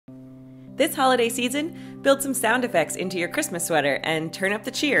This holiday season, build some sound effects into your Christmas sweater and turn up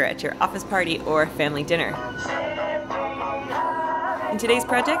the cheer at your office party or family dinner. In today's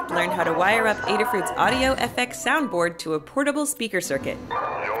project, learn how to wire up Adafruit's Audio FX soundboard to a portable speaker circuit.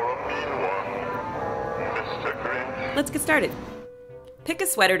 Let's get started. Pick a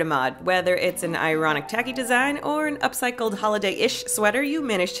sweater to mod, whether it's an ironic tacky design or an upcycled holiday-ish sweater you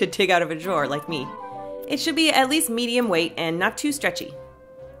managed to dig out of a drawer like me. It should be at least medium weight and not too stretchy.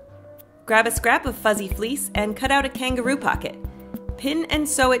 Grab a scrap of fuzzy fleece and cut out a kangaroo pocket. Pin and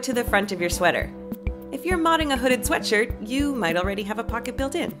sew it to the front of your sweater. If you're modding a hooded sweatshirt, you might already have a pocket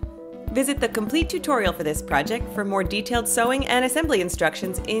built in. Visit the complete tutorial for this project for more detailed sewing and assembly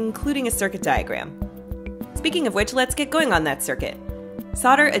instructions, including a circuit diagram. Speaking of which, let's get going on that circuit.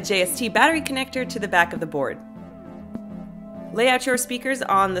 Solder a JST battery connector to the back of the board. Lay out your speakers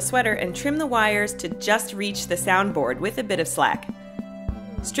on the sweater and trim the wires to just reach the soundboard with a bit of slack.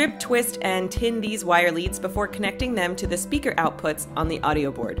 Strip, twist, and tin these wire leads before connecting them to the speaker outputs on the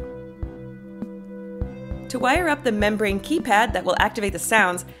audio board. To wire up the membrane keypad that will activate the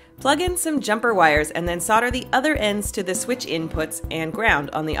sounds, plug in some jumper wires and then solder the other ends to the switch inputs and ground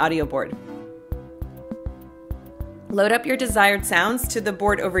on the audio board. Load up your desired sounds to the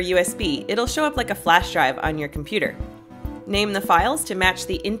board over USB. It'll show up like a flash drive on your computer. Name the files to match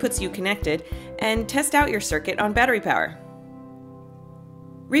the inputs you connected and test out your circuit on battery power.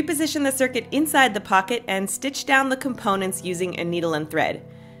 Reposition the circuit inside the pocket and stitch down the components using a needle and thread.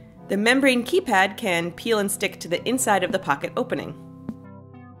 The membrane keypad can peel and stick to the inside of the pocket opening.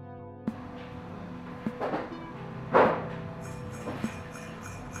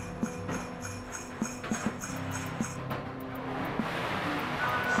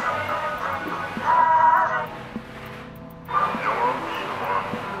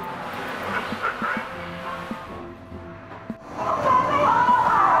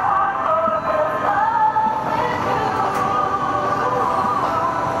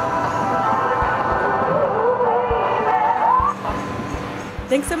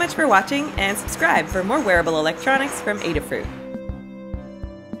 Thanks so much for watching, and subscribe for more wearable electronics from Adafruit.